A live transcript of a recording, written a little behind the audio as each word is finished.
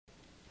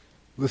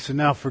Listen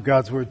now for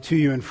God's word to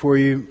you and for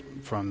you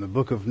from the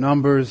book of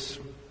Numbers.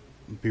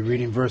 We'll be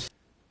reading verse.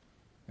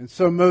 And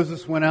so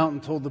Moses went out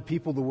and told the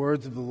people the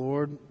words of the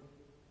Lord.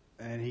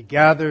 And he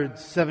gathered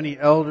 70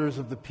 elders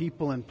of the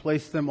people and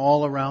placed them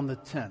all around the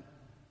tent.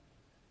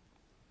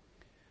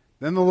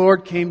 Then the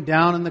Lord came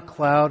down in the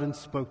cloud and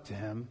spoke to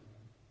him,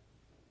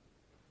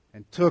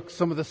 and took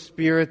some of the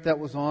Spirit that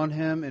was on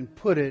him and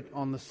put it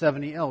on the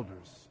 70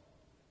 elders.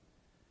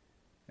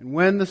 And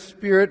when the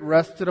Spirit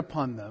rested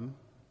upon them,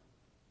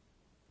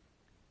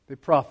 they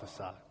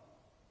prophesied.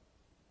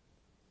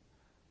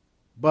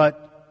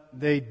 But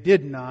they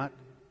did not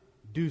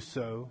do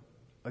so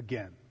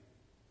again.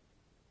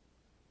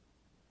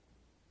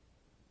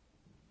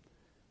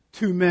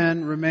 2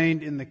 men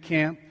remained in the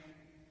camp,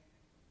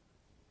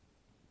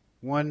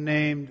 one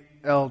named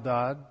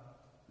Eldad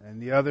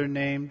and the other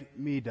named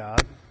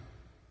Medad.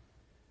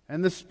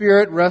 And the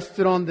Spirit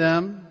rested on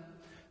them.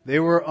 They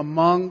were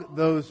among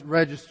those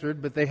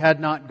registered, but they had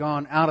not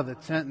gone out of the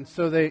tent, and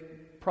so they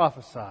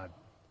prophesied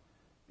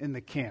in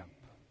the camp.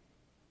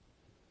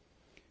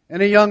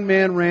 And a young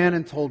man ran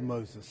and told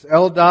Moses,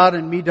 Eldad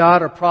and Medad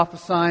are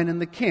prophesying in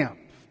the camp.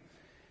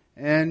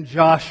 And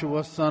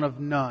Joshua, son of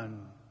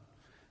Nun,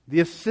 the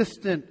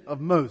assistant of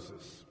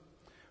Moses,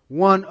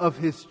 one of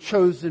his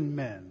chosen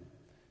men,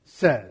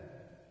 said,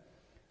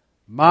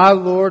 My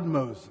Lord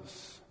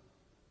Moses,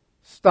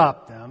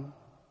 stop them.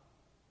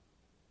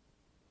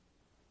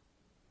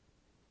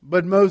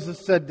 But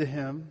Moses said to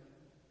him,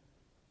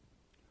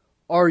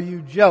 Are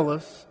you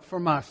jealous for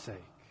my sake?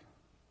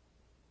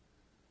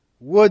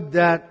 Would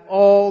that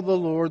all the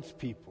Lord's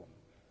people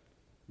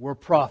were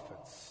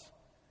prophets,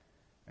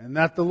 and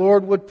that the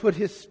Lord would put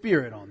His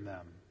Spirit on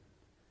them.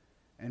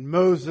 And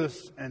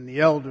Moses and the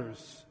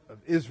elders of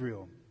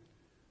Israel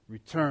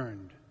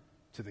returned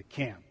to the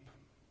camp.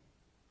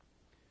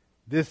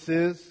 This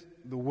is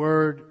the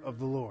word of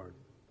the Lord.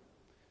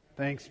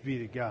 Thanks be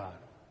to God.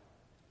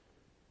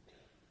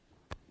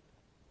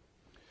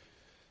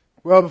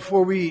 Well,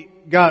 before we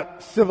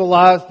got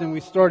civilized and we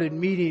started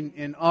meeting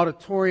in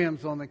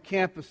auditoriums on the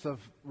campus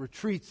of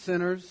retreat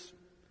centers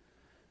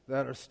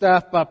that are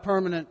staffed by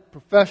permanent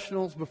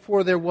professionals,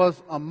 before there was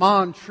a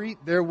Montreat,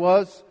 there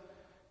was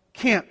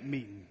camp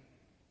meeting.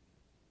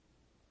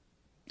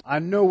 I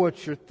know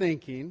what you're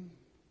thinking,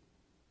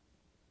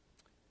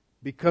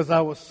 because I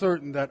was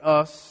certain that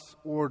us,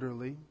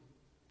 orderly,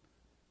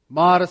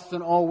 modest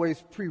and always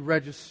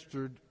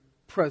pre-registered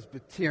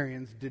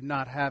Presbyterians did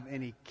not have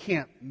any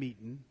camp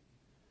meeting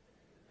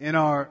in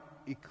our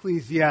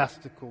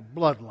ecclesiastical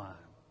bloodline.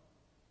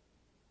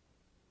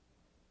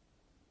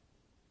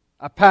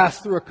 I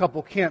passed through a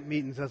couple camp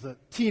meetings as a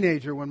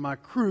teenager when my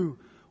crew,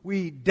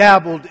 we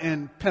dabbled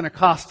in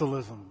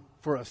Pentecostalism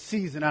for a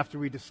season after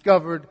we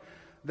discovered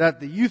that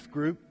the youth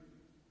group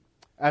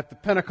at the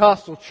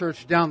Pentecostal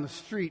church down the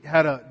street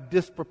had a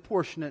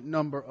disproportionate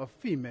number of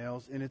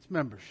females in its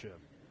membership.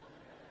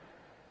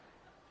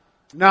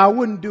 Now, I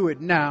wouldn't do it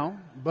now,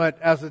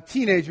 but as a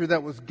teenager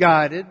that was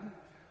guided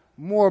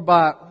more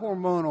by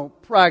hormonal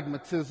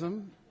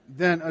pragmatism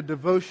than a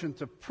devotion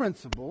to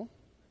principle,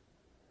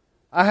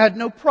 I had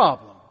no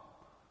problem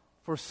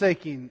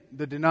forsaking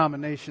the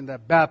denomination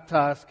that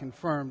baptized,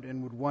 confirmed,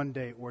 and would one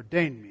day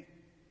ordain me.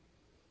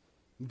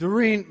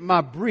 During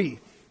my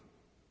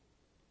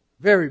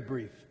very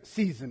brief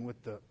season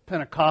with the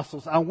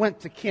Pentecostals, I went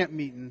to camp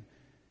meeting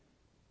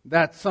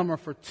that summer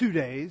for 2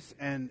 days,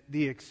 and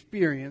the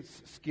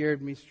experience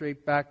scared me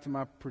straight back to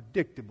my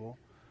predictable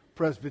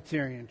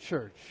Presbyterian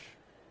church.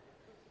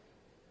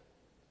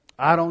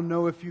 I don't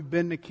know if you've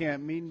been to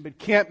camp meeting, but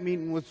camp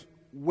meeting was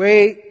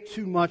way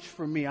too much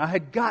for me. I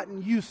had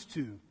gotten used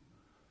to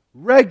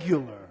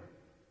regular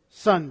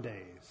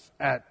Sundays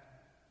at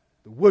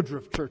the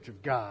Woodruff Church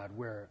of God,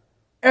 where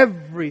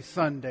every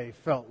Sunday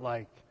felt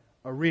like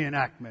a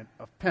reenactment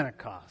of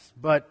Pentecost.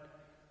 But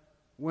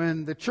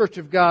when the Church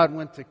of God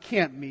went to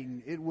camp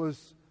meeting, it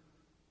was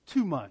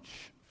too much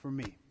for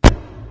me.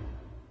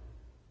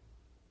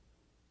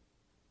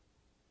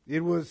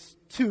 It was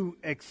too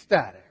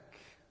ecstatic,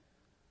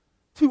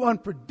 too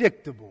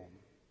unpredictable,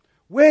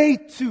 way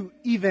too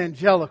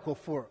evangelical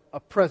for a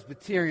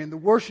Presbyterian. The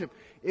worship,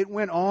 it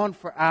went on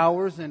for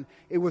hours, and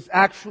it was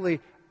actually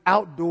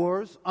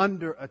outdoors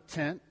under a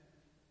tent.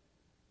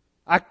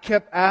 I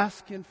kept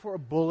asking for a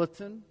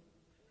bulletin.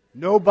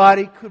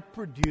 Nobody could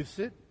produce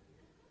it.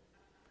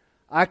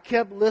 I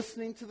kept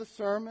listening to the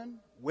sermon,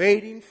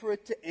 waiting for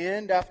it to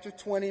end after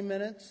 20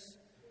 minutes.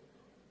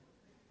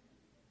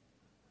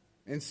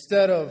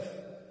 Instead of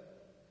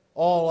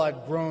all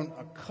I'd grown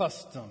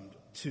accustomed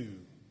to.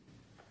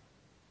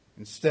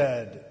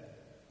 Instead,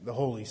 the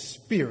Holy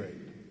Spirit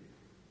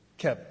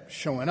kept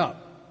showing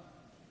up.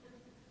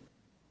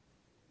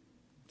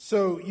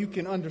 So you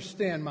can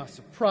understand my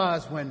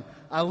surprise when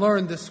I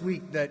learned this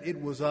week that it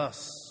was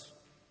us,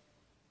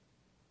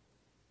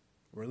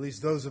 or at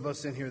least those of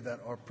us in here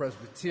that are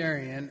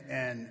Presbyterian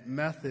and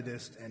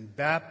Methodist and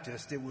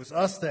Baptist, it was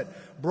us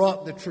that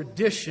brought the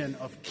tradition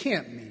of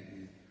camp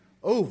meeting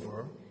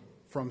over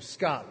from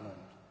Scotland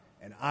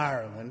and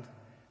Ireland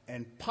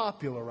and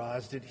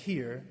popularized it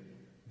here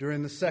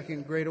during the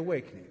Second Great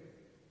Awakening,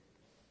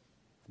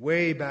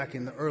 way back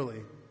in the early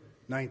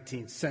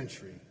 19th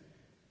century.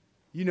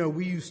 You know,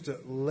 we used to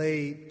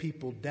lay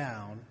people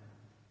down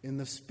in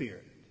the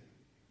Spirit.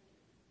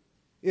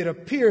 It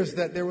appears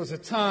that there was a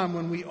time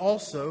when we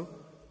also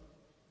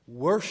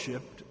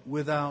worshiped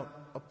without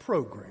a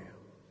program,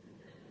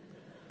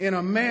 in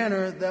a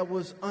manner that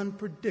was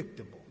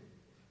unpredictable,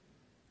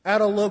 at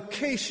a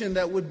location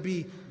that would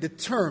be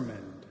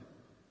determined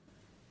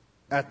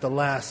at the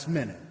last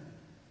minute,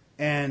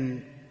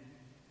 and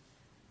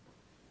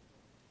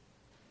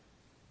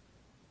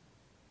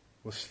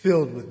was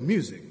filled with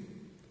music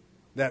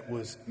that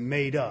was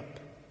made up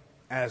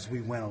as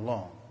we went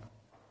along.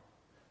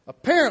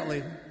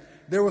 Apparently,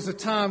 there was a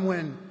time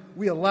when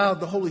we allowed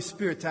the Holy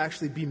Spirit to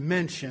actually be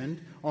mentioned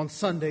on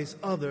Sundays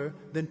other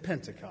than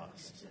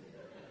Pentecost.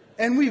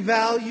 And we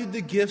valued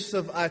the gifts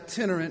of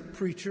itinerant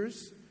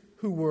preachers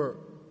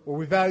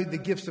we valued the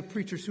gifts of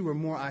preachers who were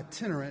more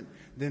itinerant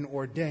than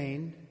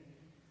ordained.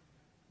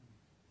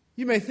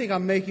 You may think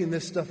I'm making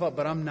this stuff up,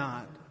 but I'm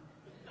not.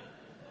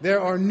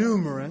 There are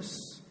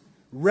numerous,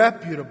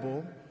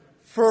 reputable,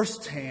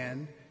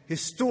 first-hand,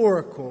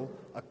 historical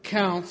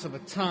accounts of a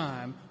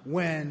time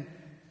when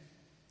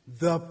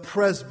the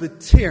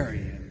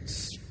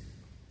Presbyterians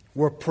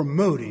were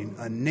promoting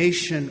a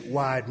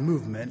nationwide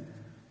movement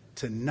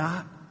to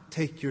not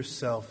take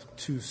yourself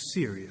too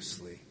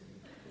seriously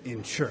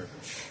in church.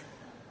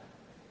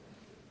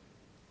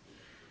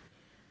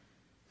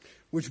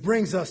 Which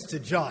brings us to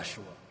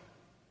Joshua,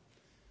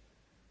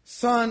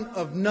 son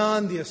of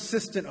Nun, the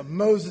assistant of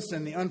Moses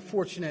and the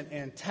unfortunate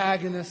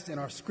antagonist in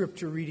our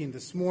scripture reading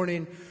this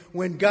morning,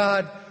 when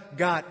God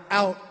got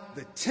out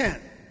the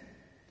tent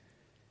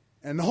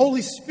and the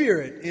Holy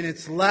Spirit in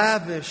its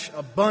lavish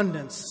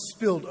abundance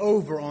spilled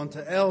over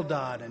onto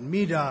Eldad and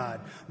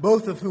Medad,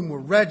 both of whom were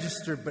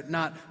registered but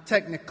not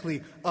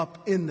technically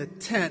up in the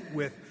tent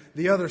with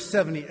the other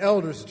 70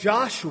 elders.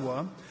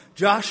 Joshua,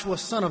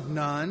 son of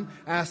Nun,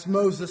 asked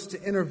Moses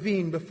to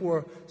intervene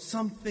before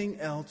something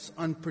else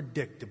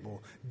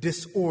unpredictable,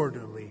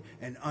 disorderly,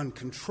 and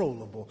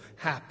uncontrollable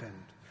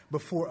happened,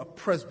 before a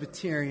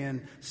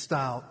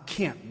Presbyterian-style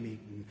camp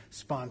meeting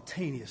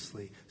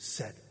spontaneously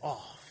set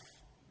off.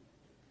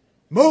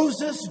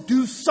 Moses,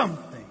 do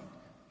something,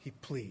 he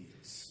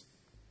pleads.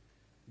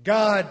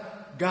 God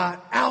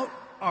got out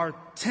our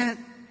tent,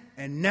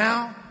 and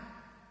now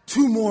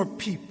 2 more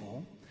people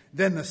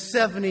than the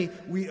 70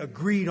 we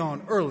agreed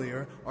on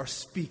earlier are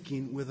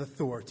speaking with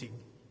authority.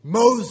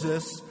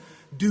 Moses,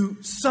 do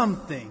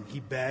something, he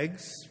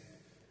begs.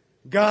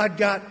 God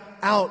got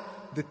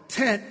out the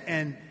tent,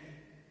 and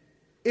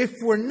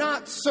if we're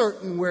not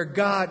certain where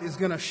God is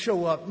going to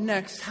show up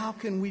next, how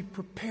can we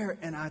prepare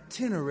an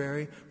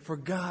itinerary for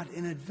God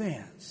in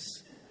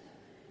advance?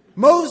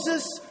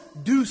 Moses,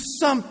 do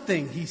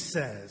something, he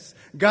says.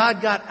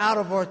 God got out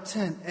of our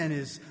tent and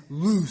is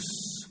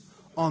loose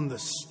on the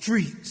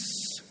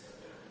streets,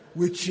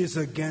 which is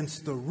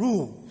against the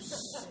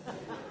rules.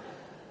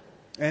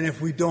 And if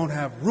we don't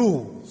have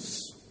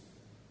rules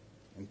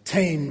and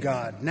tame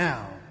God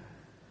now,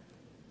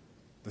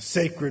 the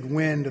sacred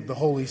wind of the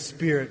Holy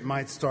Spirit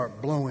might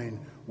start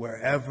blowing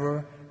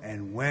wherever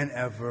and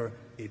whenever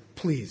it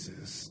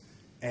pleases.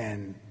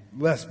 And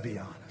let's be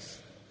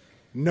honest,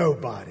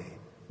 nobody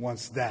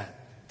wants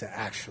that to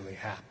actually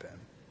happen.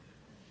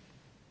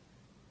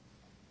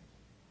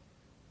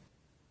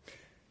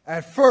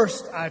 At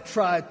first, I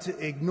tried to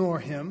ignore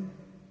him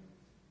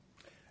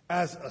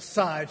as a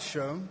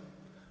sideshow,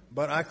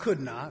 but I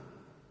could not.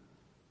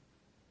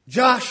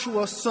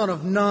 Joshua, son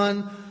of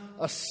Nun,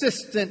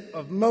 assistant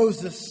of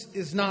Moses,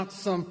 is not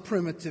some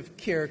primitive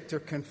character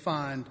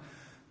confined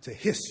to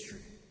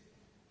history.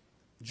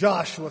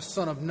 Joshua,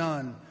 son of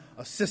Nun,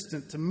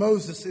 assistant to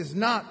Moses, is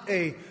not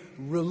a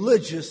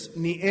religious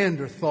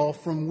Neanderthal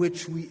from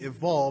which we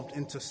evolved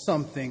into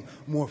something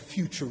more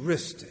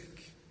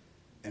futuristic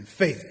and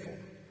faithful.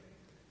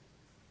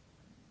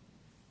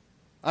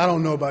 I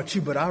don't know about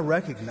you, but I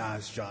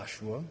recognize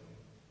Joshua,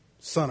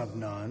 son of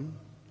Nun,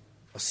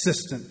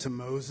 assistant to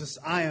Moses.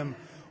 I am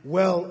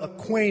well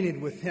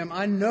acquainted with him.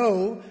 I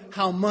know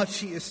how much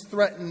he is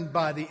threatened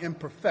by the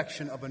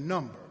imperfection of a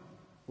number,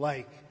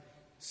 like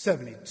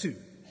 72,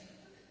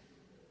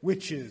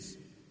 which is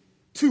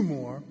 2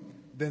 more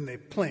than they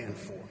planned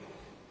for.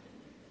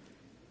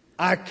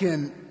 I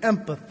can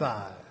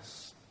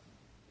empathize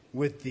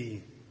with the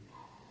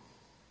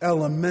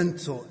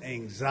elemental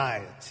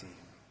anxiety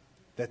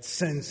that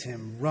sends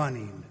him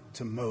running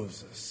to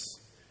Moses.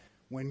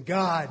 When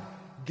God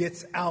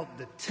gets out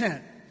the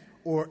tent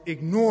or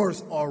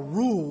ignores our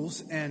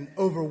rules and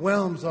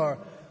overwhelms our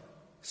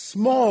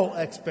small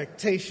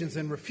expectations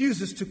and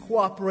refuses to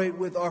cooperate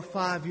with our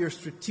 5-year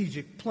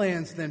strategic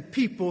plans, then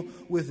people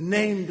with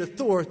named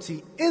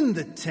authority in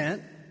the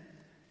tent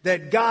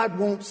that God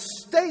won't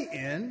stay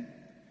in,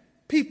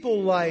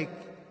 people like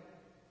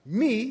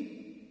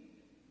me,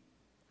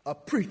 a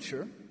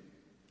preacher,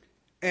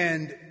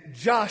 and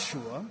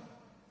Joshua,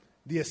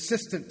 the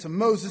assistant to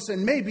Moses,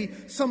 and maybe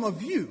some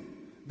of you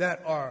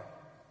that are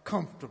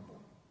comfortable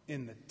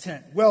in the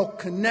tent, well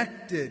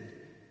connected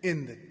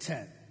in the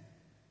tent.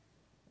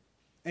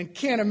 And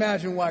can't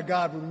imagine why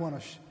God would want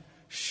to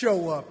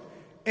show up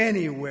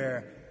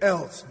anywhere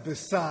else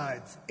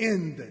besides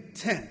in the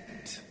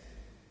tent.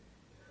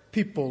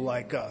 People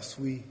like us,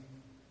 we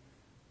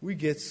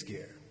get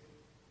scared.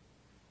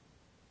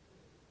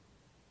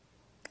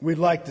 We'd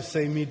like to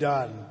say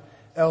Medad and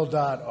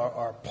Eldad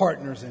are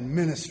partners in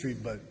ministry,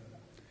 but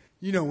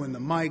you know when the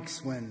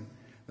mics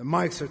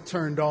are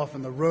turned off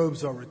and the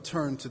robes are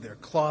returned to their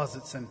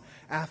closets, and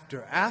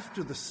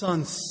after the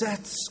sun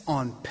sets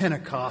on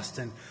Pentecost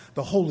and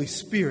the Holy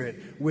Spirit,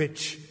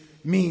 which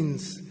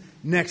means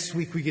next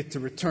week we get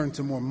to return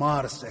to more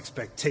modest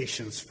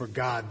expectations for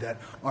God that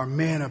are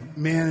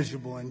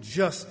manageable and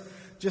just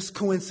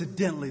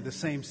coincidentally the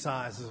same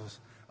size as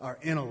our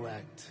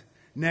intellect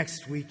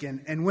next week.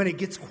 And when it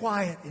gets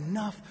quiet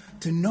enough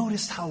to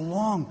notice how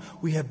long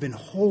we have been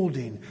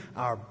holding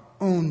our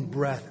own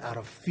breath out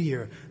of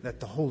fear that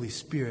the Holy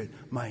Spirit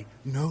might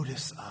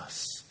notice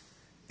us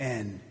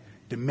and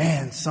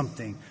demand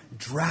something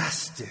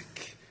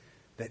drastic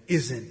that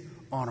isn't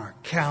on our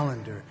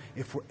calendar,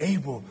 if we're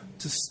able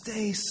to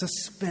stay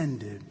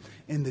suspended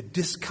in the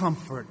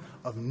discomfort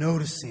of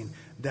noticing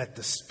that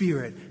the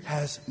Spirit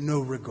has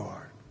no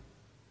regard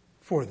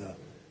for the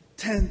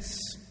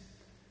tents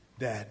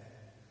that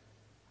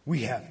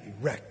we have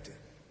erected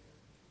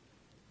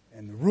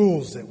and the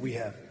rules that we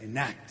have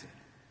enacted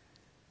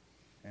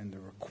and the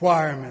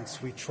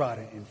requirements we try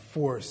to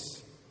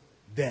enforce,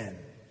 then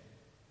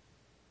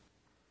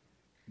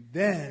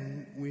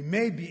we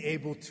may be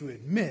able to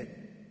admit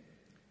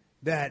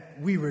that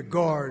we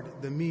regard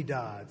the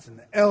Medads and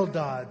the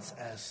Eldads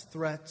as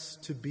threats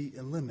to be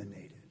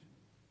eliminated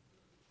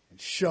and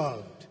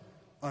shoved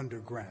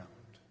underground,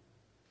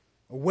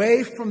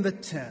 away from the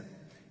tent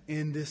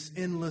in this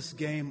endless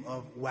game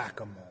of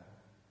whack-a-mole.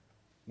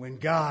 When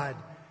God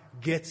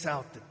gets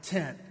out the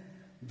tent,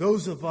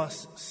 those of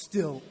us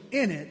still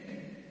in it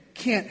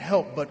can't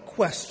help but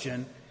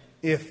question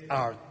if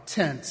our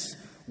tents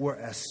were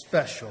as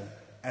special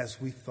as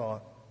we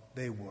thought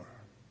they were.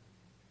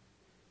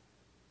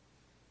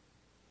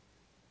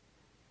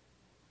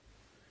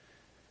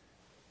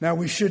 Now,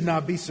 we should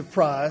not be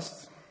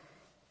surprised.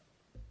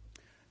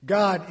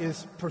 God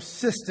is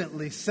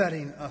persistently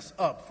setting us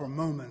up for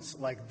moments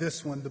like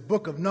this one. The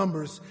book of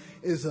Numbers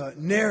is a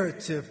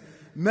narrative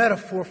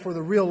metaphor for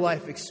the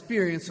real-life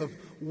experience of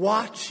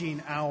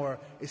watching our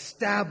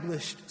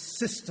established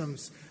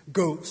systems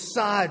go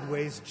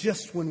sideways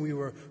just when we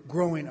were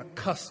growing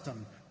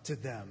accustomed to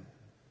them.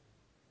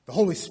 The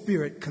Holy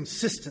Spirit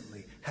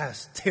consistently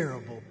has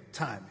terrible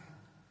timing.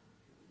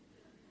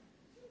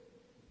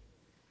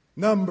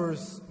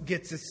 Numbers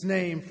gets its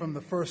name from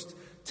the first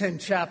 10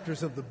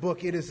 chapters of the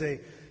book. It is a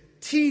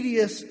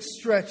tedious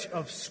stretch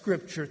of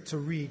scripture to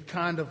read,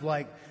 kind of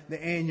like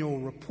the annual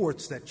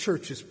reports that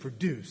churches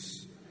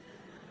produce.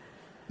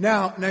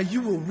 Now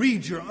you will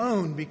read your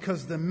own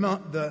because the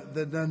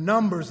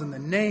numbers and the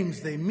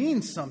names, they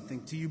mean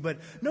something to you, but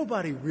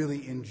nobody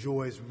really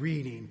enjoys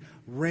reading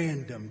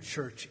random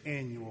church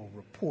annual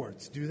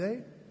reports, do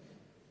they?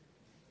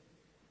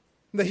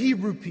 The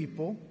Hebrew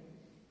people,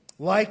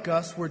 like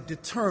us, were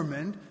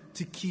determined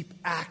to keep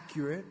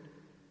accurate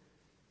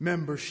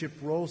membership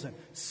rolls and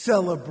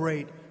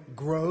celebrate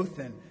growth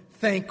and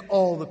thank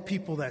all the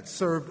people that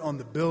served on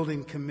the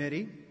building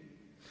committee.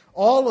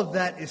 All of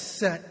that is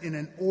set in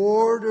an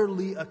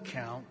orderly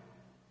account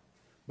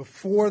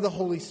before the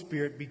Holy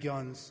Spirit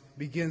begins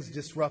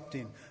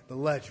disrupting the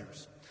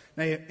ledgers.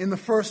 Now, in the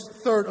first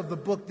third of the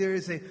book, there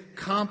is a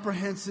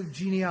comprehensive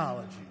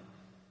genealogy.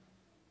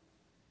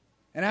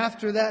 And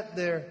after that,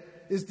 there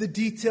is the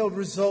detailed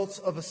results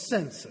of a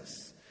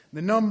census.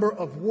 The number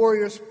of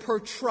warriors per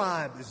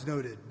tribe is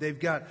noted. They've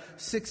got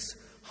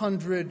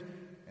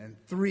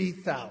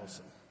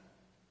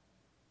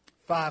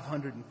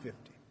 603,550.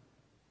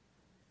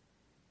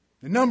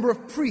 The number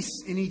of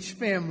priests in each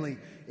family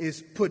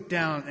is put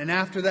down. And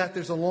after that,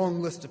 there's a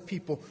long list of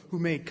people who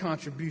made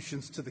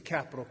contributions to the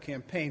capital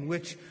campaign,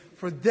 which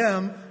for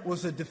them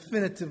was a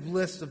definitive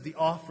list of the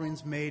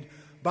offerings made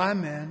by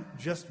men,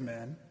 just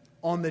men,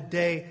 on the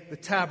day the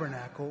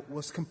tabernacle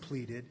was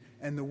completed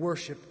and the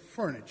worship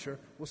furniture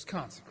was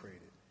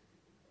consecrated.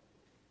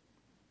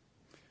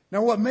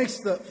 Now, what makes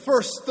the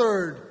first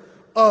third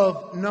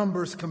of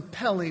Numbers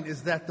compelling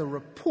is that the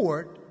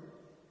report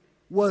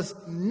was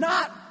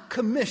not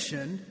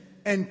commissioned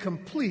and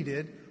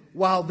completed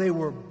while they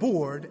were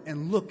bored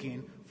and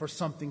looking for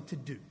something to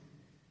do.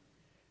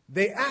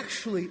 They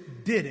actually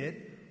did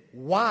it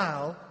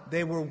while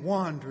they were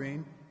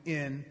wandering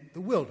in the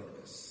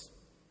wilderness.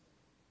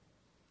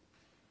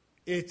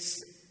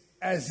 It's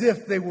as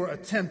if they were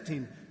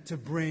attempting to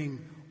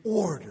bring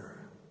order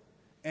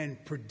and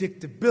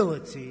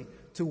predictability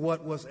to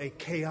what was a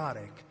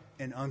chaotic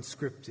and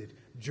unscripted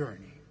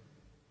journey.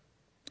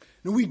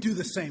 Now, we do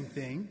the same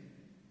thing.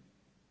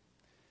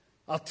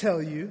 I'll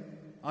tell you,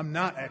 I'm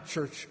not at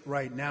church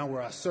right now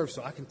where I serve,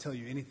 so I can tell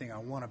you anything I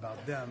want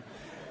about them.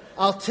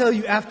 I'll tell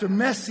you, after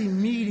messy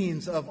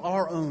meetings of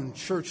our own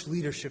church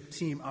leadership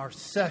team, our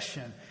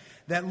session,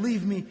 that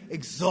leave me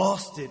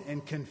exhausted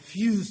and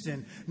confused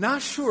and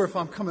not sure if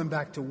I'm coming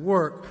back to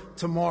work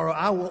tomorrow,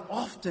 I will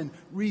often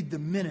read the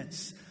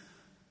minutes,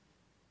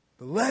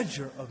 the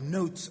ledger of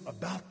notes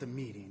about the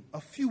meeting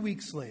a few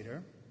weeks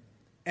later,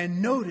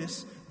 and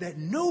notice that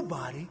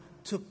nobody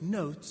took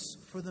notes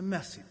for the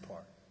messy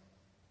part.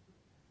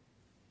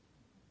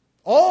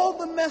 All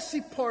the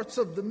messy parts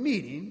of the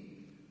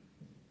meeting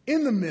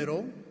in the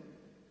middle,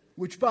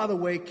 which, by the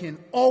way, can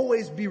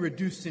always be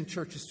reduced in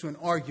churches to an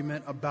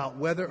argument about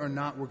whether or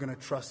not we're going to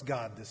trust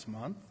God this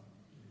month.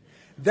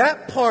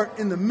 That part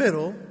in the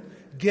middle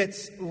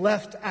gets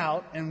left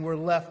out, and we're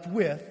left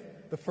with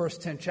the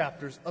first 10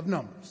 chapters of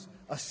Numbers,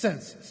 a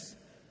census.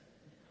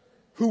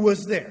 Who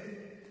was there?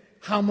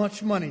 How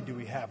much money do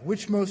we have?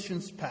 Which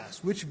motions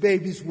passed? Which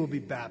babies will be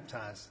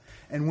baptized?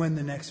 And when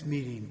the next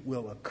meeting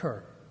will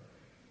occur?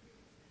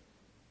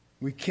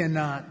 We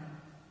cannot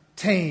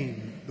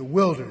tame the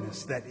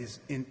wilderness that is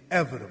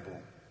inevitable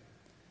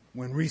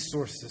when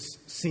resources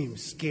seem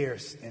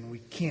scarce and we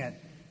can't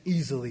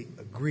easily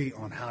agree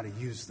on how to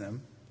use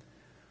them.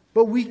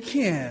 But we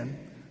can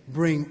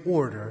bring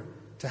order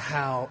to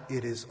how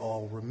it is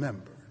all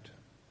remembered.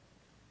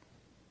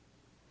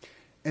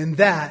 And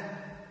that,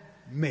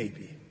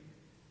 maybe,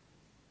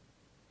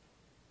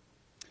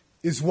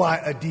 is why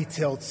a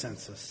detailed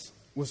census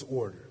was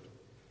ordered,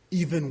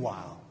 even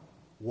while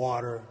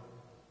water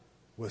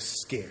was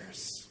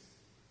scarce.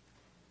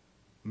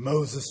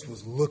 Moses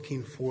was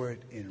looking for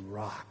it in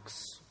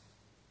rocks.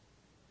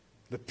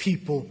 The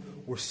people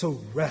were so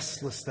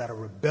restless that a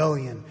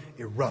rebellion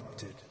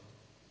erupted.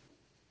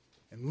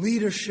 And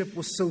leadership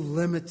was so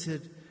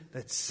limited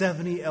that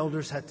 70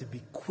 elders had to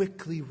be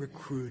quickly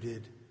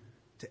recruited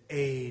to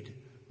aid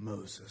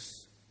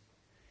Moses.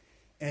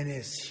 And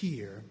it's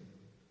here,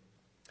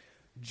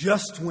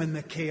 just when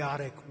the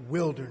chaotic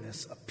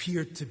wilderness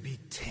appeared to be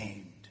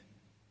tamed,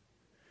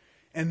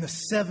 and the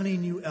 70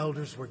 new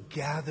elders were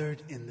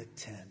gathered in the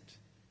tent,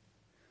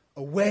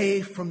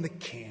 away from the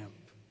camp,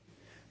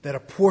 that a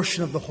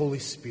portion of the Holy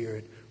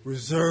Spirit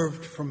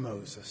reserved for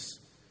Moses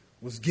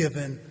was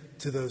given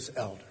to those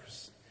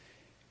elders.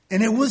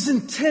 And it was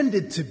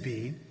intended to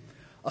be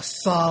a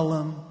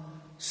solemn,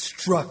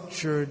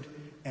 structured,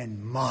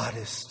 and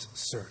modest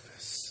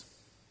service.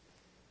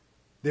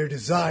 Their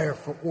desire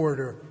for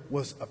order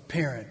was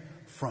apparent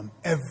from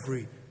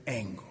every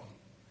angle.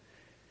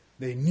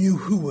 They knew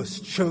who was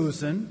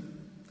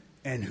chosen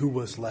and who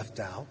was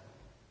left out.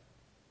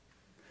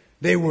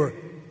 They were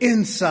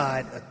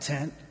inside a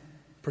tent,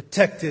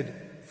 protected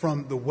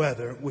from the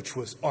weather, which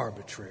was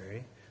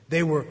arbitrary.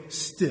 They were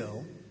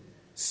still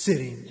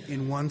sitting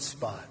in one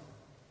spot,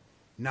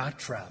 not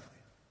traveling.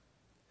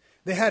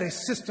 They had a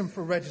system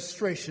for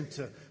registration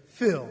to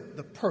fill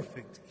the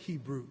perfect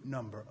Hebrew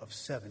number of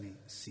 70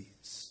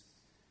 seats.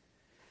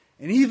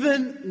 And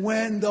even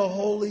when the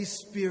Holy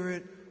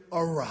Spirit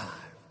arrived,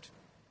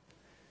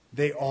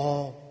 they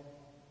all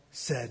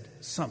said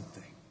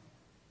something,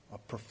 a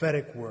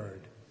prophetic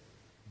word,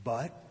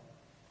 but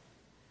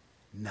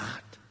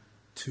not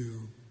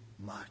too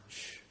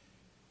much.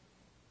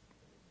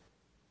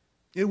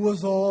 It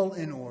was all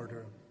in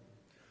order,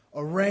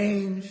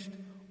 arranged,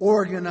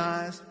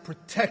 organized,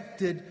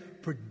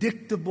 protected,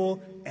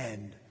 predictable,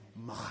 and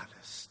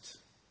modest.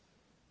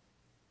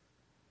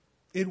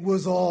 It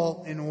was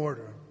all in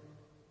order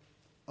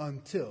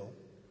until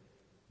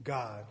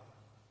God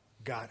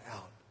got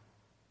out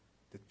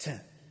the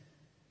tent,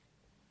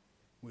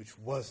 which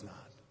was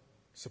not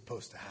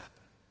supposed to happen.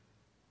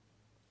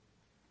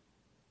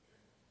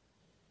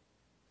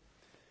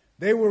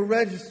 They were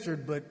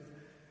registered, but,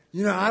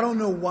 I don't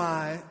know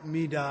why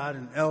Medad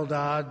and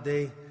Eldad,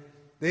 they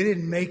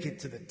didn't make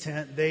it to the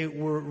tent. They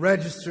were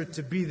registered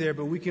to be there,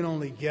 but we can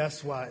only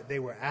guess why they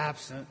were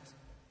absent.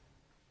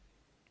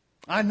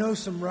 I know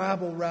some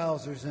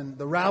rabble-rousers, and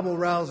the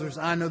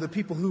rabble-rousers, I know the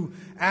people who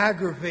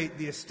aggravate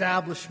the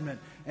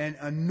establishment and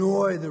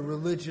annoy the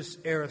religious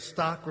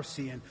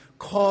aristocracy and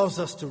cause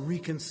us to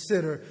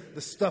reconsider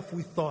the stuff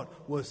we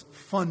thought was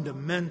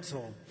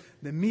fundamental.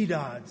 The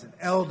Medads and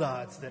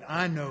Eldads that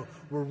I know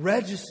were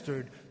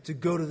registered to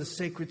go to the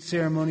sacred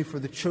ceremony for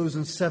the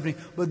chosen 70,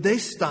 but they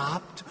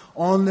stopped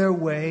on their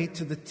way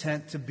to the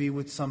tent to be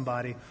with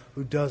somebody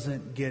who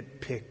doesn't get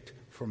picked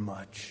for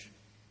much.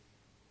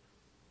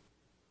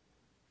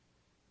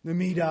 The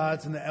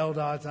Medads and the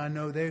Eldads, I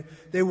know,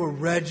 they were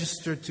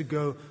registered to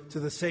go to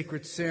the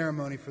sacred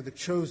ceremony for the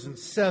chosen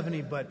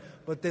 70, but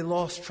they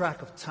lost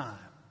track of time,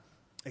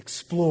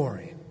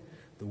 exploring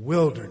the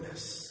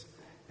wilderness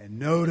and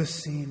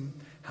noticing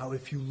how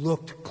if you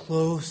looked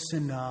close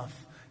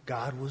enough,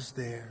 God was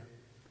there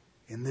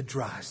in the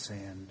dry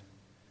sand,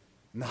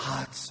 in the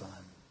hot sun,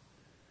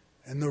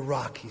 and the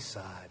rocky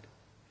side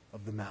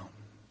of the mountain.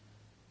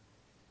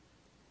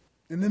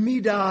 And the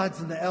Medads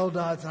and the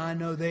Eldads, I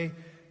know, they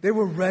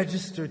were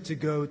registered to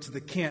go to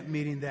the camp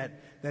meeting that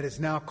is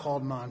now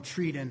called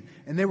Montreat, and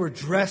they were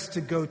dressed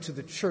to go to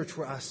the church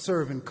where I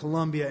serve in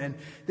Columbia, and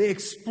they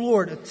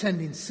explored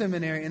attending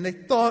seminary, and they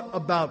thought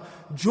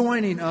about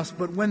joining us,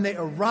 but when they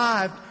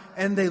arrived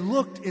and they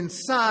looked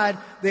inside,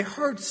 they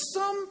heard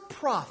some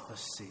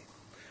prophecy,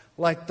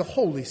 like the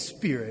Holy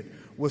Spirit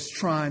was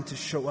trying to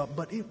show up,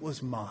 but it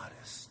was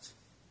modest.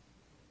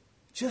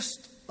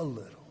 Just a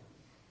little.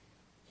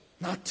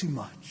 Not too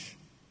much.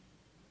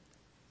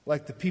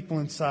 Like the people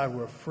inside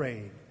were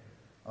afraid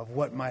of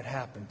what might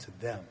happen to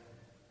them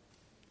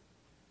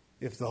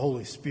if the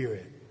Holy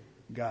Spirit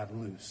got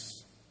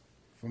loose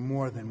for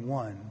more than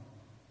one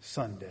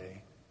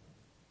Sunday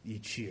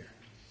each year.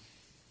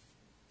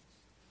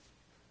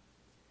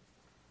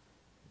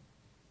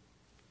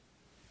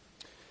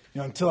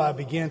 Until I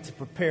began to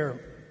prepare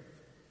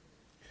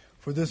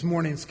for this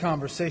morning's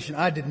conversation,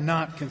 I did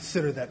not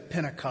consider that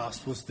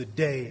Pentecost was the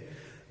day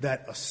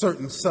that a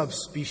certain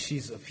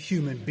subspecies of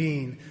human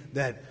being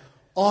that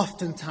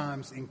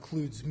oftentimes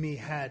includes me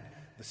had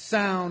the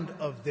sound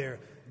of their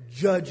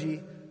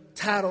judgy,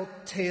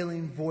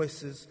 tattle-tailing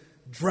voices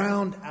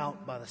drowned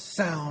out by the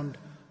sound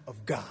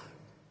of God.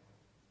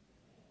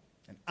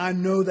 And I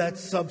know that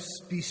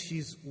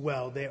subspecies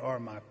well. They are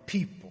my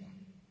people.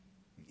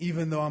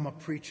 Even though I'm a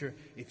preacher,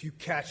 if you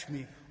catch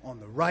me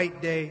on the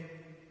right day,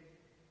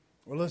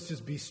 or let's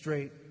just be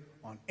straight,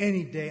 on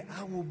any day,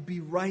 I will be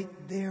right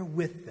there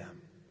with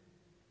them,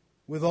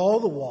 with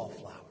all the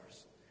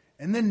wallflowers,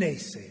 and the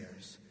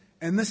naysayers,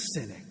 and the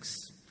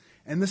cynics,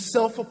 and the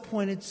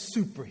self-appointed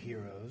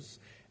superheroes,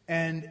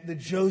 and the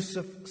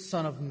Joseph,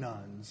 son of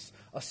nuns,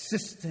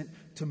 assistant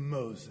to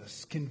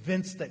Moses,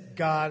 convinced that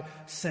God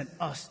sent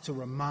us to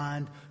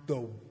remind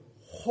the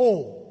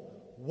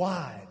whole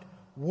wide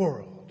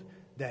world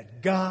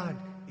that God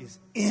is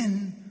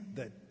in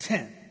the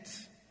tent.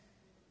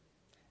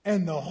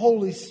 And the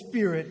Holy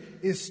Spirit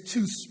is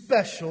too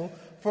special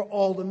for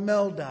all the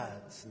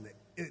Meldods, and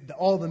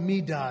all the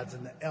Medods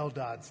and the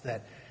Eldods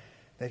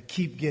that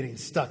keep getting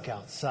stuck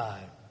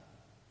outside.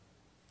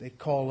 They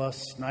call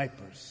us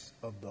snipers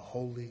of the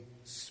Holy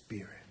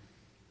Spirit.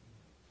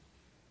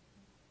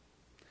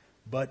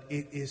 But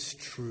it is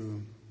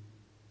true.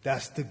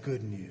 That's the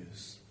good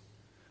news.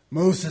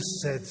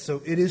 Moses said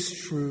so. It is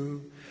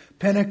true.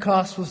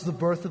 Pentecost was the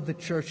birth of the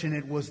church, and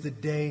it was the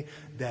day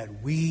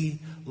that we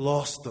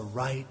lost the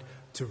right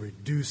to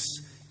reduce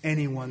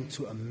anyone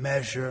to a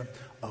measure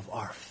of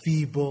our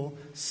feeble,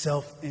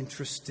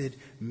 self-interested,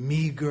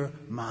 meager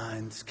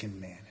minds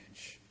can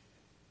manage.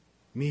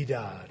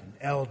 Medad and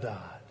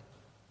Eldad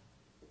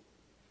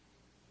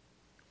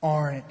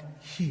aren't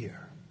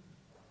here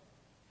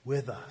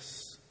with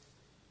us,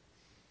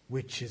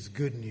 which is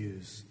good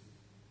news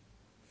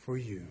for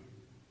you,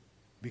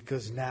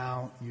 because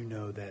now you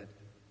know that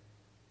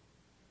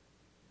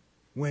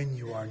when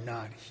you are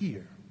not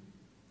here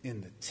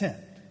in the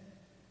tent,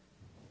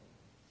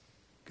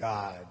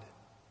 God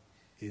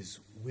is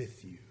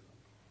with you.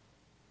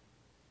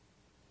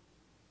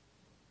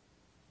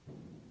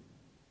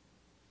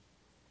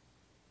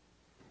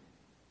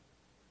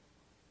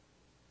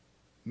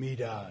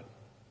 Medad,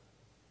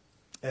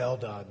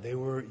 Eldad, they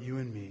were you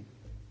and me.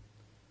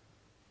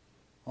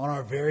 On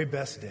our very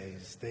best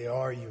days, they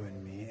are you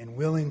and me, and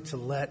willing to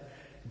let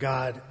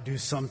God do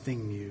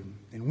something new.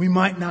 And we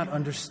might not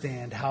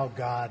understand how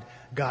God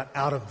got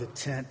out of the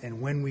tent, and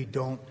when we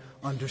don't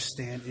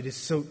understand, it is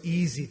so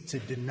easy to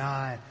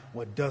deny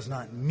what does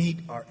not meet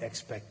our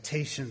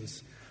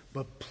expectations.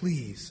 But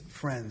please,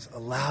 friends,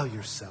 allow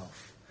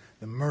yourself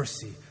the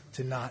mercy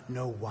to not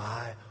know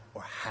why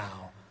or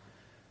how,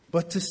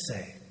 but to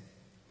say,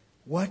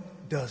 what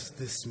does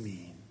this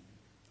mean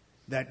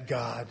that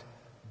God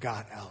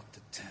got out the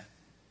tent?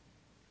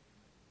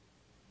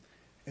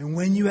 And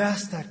when you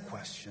ask that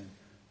question,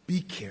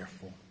 be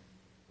careful.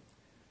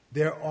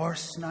 There are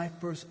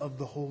snipers of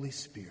the Holy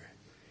Spirit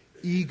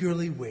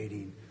eagerly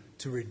waiting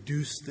to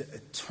reduce the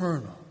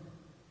eternal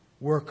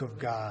work of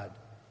God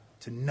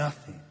to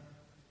nothing.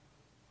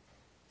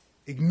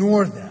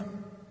 Ignore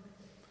them.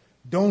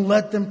 Don't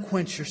let them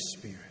quench your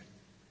spirit.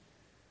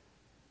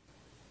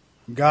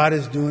 God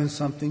is doing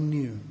something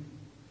new.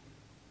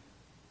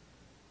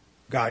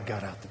 God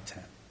got out the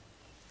tent.